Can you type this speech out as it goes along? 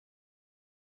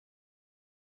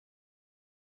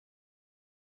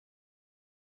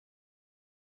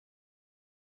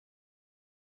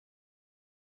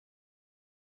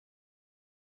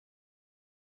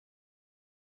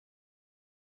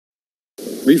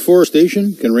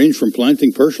Reforestation can range from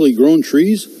planting partially grown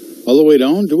trees all the way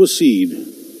down to a seed.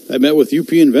 I met with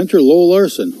UP inventor Lowell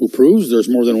Larson, who proves there's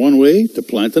more than one way to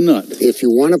plant a nut. If you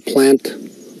want to plant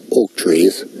oak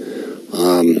trees,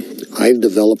 I've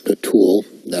developed a tool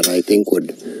that I think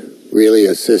would really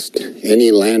assist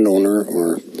any landowner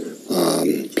or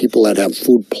people that have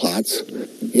food plots.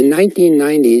 In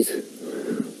 1990s,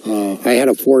 I had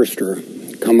a forester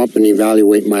come up and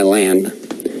evaluate my land,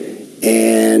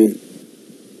 and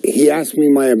he asked me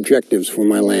my objectives for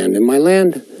my land. And my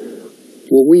land,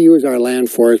 what we use our land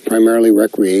for is primarily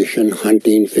recreation,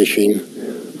 hunting, fishing,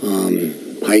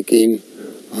 hiking,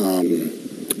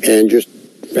 and just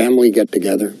family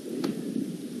get-together.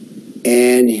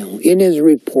 And in his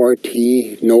report,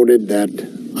 he noted that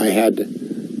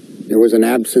there was an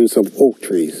absence of oak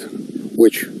trees,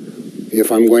 which,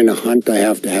 if I'm going to hunt, I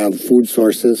have to have food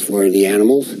sources for the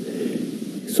animals.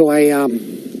 So I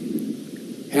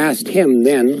asked him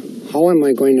then, how am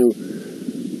I going to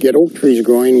get oak trees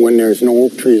growing when there's no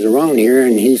oak trees around here?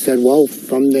 And he said, well,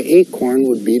 from the acorn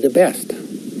would be the best.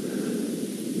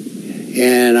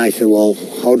 And I said, well,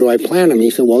 how do I plant them? He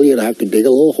said, well, you'd have to dig a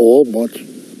little hole about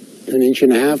 1.5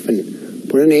 inches and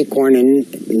put an acorn in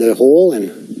the hole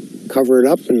and cover it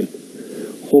up and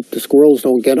hope the squirrels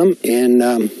don't get them, and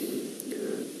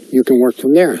you can work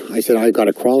from there. I said, I've got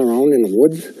to crawl around in the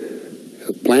woods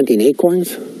planting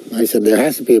acorns. I said, there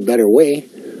has to be a better way.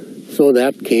 So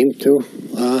that came to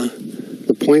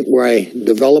the point where I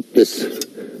developed this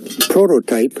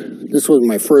prototype. This was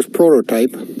my first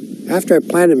prototype. After I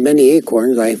planted many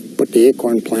acorns, I put the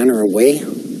acorn planter away.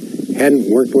 Hadn't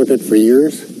worked with it for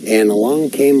years, and along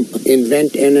came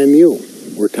Invent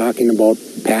NMU. We're talking about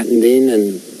patenting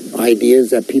and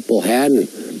ideas that people had, and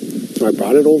so I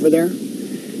brought it over there,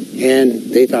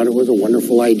 and they thought it was a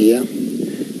wonderful idea.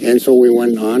 And so we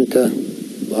went on to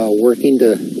working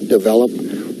to develop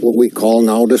what we call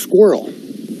now the Squirrel.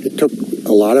 It took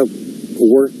a lot of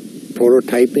work,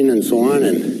 prototyping and so on,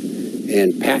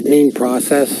 and patenting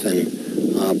process, and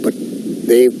but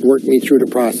they worked me through the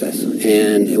process,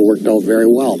 and it worked out very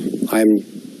well. I'm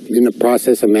in the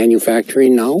process of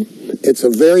manufacturing now. It's a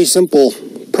very simple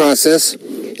process.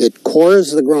 It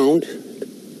cores the ground,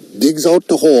 digs out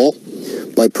the hole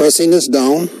by pressing this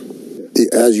down.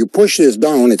 As you push this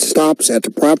down, it stops at the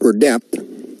proper depth,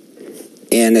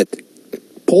 and it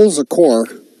pulls the core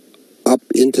up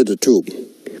into the tube.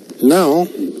 Now,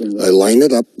 I line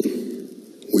it up.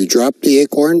 We drop the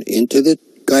acorn into the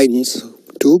guidance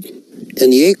tube,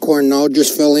 and the acorn now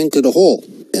just fell into the hole.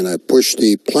 And I push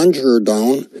the plunger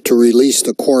down to release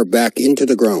the core back into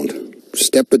the ground.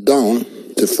 Step it down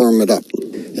to firm it up.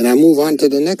 And I move on to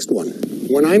the next one.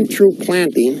 When I'm through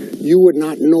planting, you would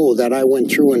not know that I went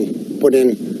through and put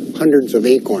in hundreds of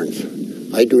acorns.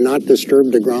 I do not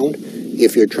disturb the ground.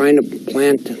 If you're trying to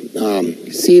plant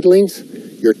seedlings,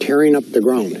 you're tearing up the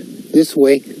ground. This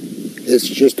way, it's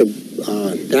just a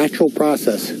natural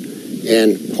process,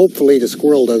 and hopefully the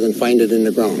squirrel doesn't find it in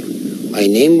the ground. I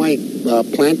named my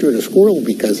planter the Squirrel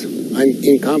because I'm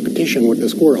in competition with the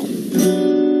squirrel.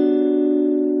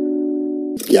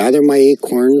 Gather my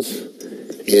acorns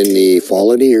in the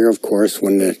fall of the year, of course,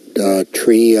 when the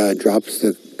tree drops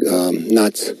the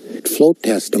nuts. Float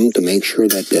test them to make sure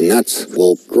that the nuts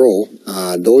will grow.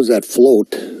 Those that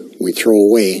float, we throw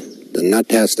away. The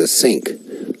nut has to sink.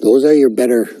 Those are your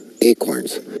better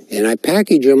acorns. And I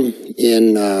package them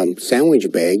in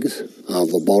sandwich bags of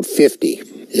about 50.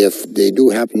 If they do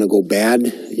happen to go bad,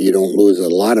 you don't lose a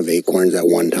lot of acorns at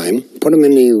one time. Put them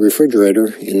in the refrigerator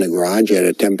in the garage at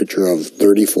a temperature of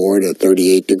 34 to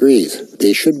 38 degrees.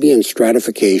 They should be in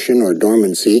stratification or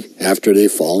dormancy after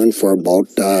they've fallen for about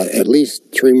at least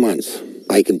 3 months.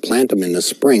 I can plant them in the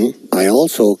spring. I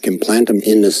also can plant them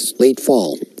in the late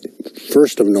fall.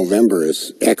 1st of November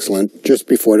is excellent, just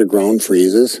before the ground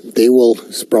freezes. They will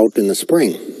sprout in the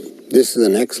spring. This is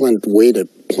an excellent way to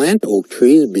plant oak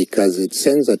trees because it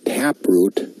sends a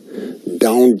taproot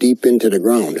down deep into the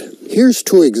ground. Here's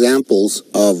 2 examples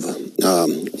of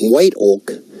white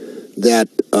oak that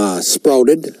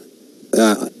sprouted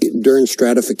during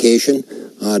stratification.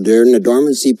 During the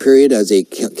dormancy period, as they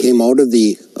came out of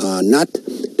the nut,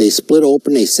 they split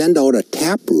open, they send out a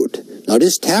taproot. Now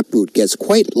this taproot gets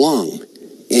quite long,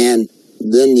 and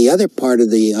then the other part of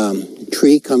the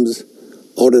tree comes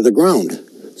out of the ground.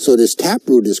 So this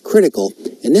taproot is critical,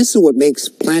 and this is what makes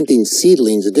planting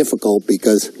seedlings difficult,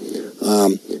 because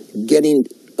getting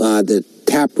the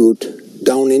taproot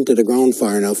down into the ground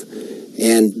far enough,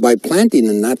 and by planting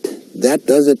a nut, that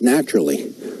does it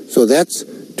naturally. So that's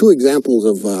 2 examples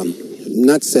of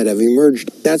nuts that have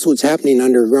emerged. That's what's happening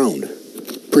underground.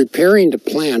 Preparing to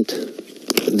plant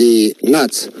the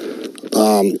nuts,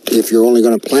 If you're only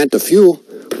going to plant a few,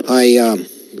 I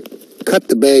cut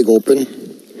the bag open,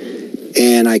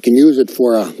 and I can use it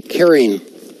for carrying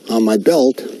on my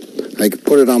belt. I can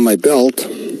put it on my belt,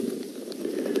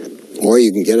 or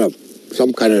you can get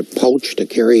some kind of pouch to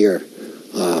carry your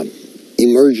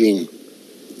emerging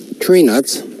tree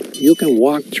nuts. You can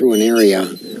walk through an area.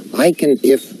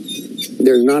 If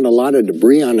there's not a lot of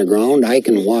debris on the ground, I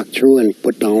can walk through and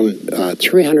put down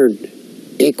 300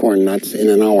 acorn nuts in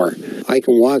an hour. I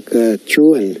can walk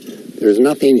through, and there's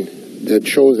nothing that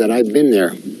shows that I've been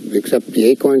there, except the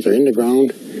acorns are in the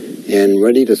ground and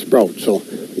ready to sprout. So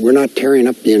we're not tearing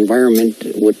up the environment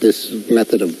with this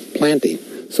method of planting.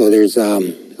 So there's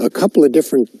a couple of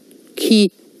different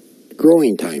key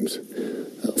growing times,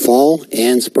 fall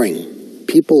and spring.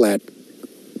 People that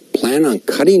plan on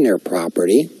cutting their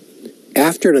property,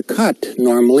 after the cut,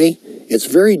 normally, it's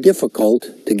very difficult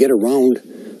to get around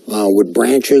with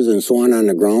branches and so on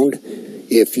the ground.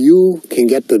 If you can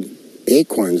get the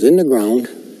acorns in the ground,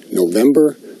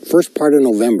 first part of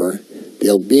November,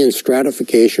 they'll be in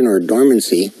stratification or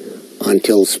dormancy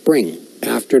until spring.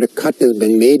 After the cut has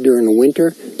been made during the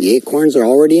winter, the acorns are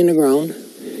already in the ground,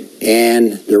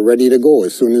 and they're ready to go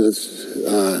as soon as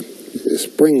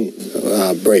spring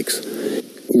breaks.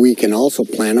 We can also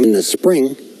plant them in the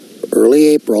spring, early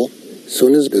April, as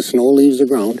soon as the snow leaves the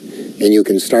ground, and you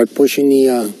can start pushing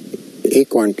the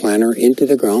acorn planter into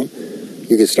the ground.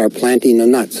 You can start planting the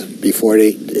nuts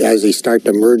as they start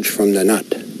to merge from the nut.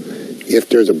 If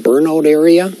there's a burnout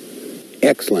area,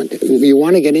 excellent. If you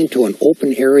want to get into an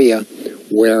open area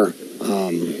where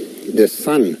the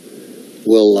sun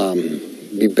will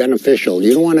be beneficial,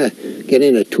 you don't want to get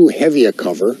into too heavy a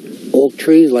cover. Oak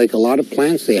trees, like a lot of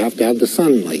plants, they have to have the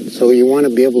sunlight. So you want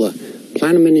to be able to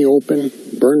plant them in the open,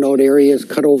 burned out areas,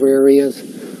 cut over areas.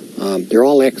 They're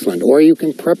all excellent. Or you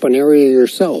can prep an area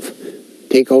yourself.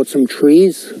 Take out some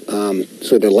trees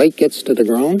so the light gets to the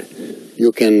ground.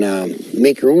 You can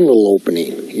make your own little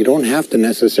opening. You don't have to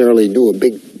necessarily do a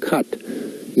big cut.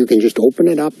 You can just open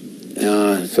it up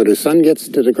so the sun gets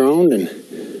to the ground, and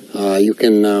you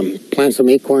can plant some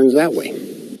acorns that way.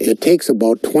 It takes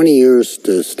about 20 years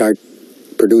to start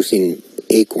producing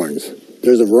acorns.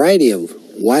 There's a variety of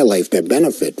wildlife that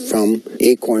benefit from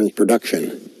acorn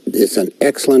production. It's an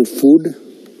excellent food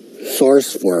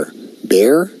source for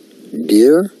bear,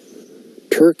 deer,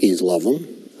 turkeys love them.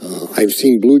 I've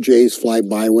seen blue jays fly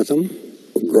by with them.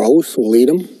 Grouse will eat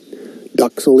them.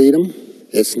 Ducks will eat them.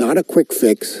 It's not a quick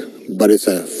fix, but it's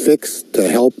a fix to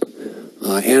help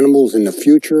animals in the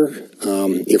future.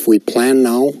 If we plan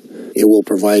now, it will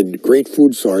provide great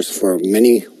food source for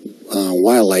many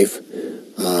wildlife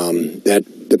that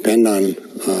depend on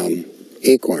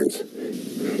acorns.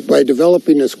 By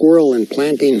developing the squirrel and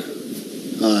planting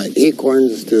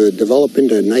acorns to develop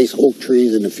into nice oak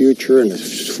trees in the future and a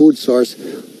food source,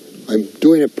 I'm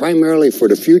doing it primarily for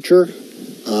the future.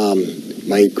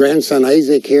 My grandson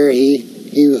Isaac here, he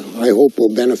I hope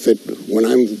will benefit when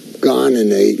I'm gone and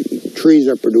the trees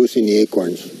are producing the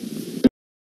acorns.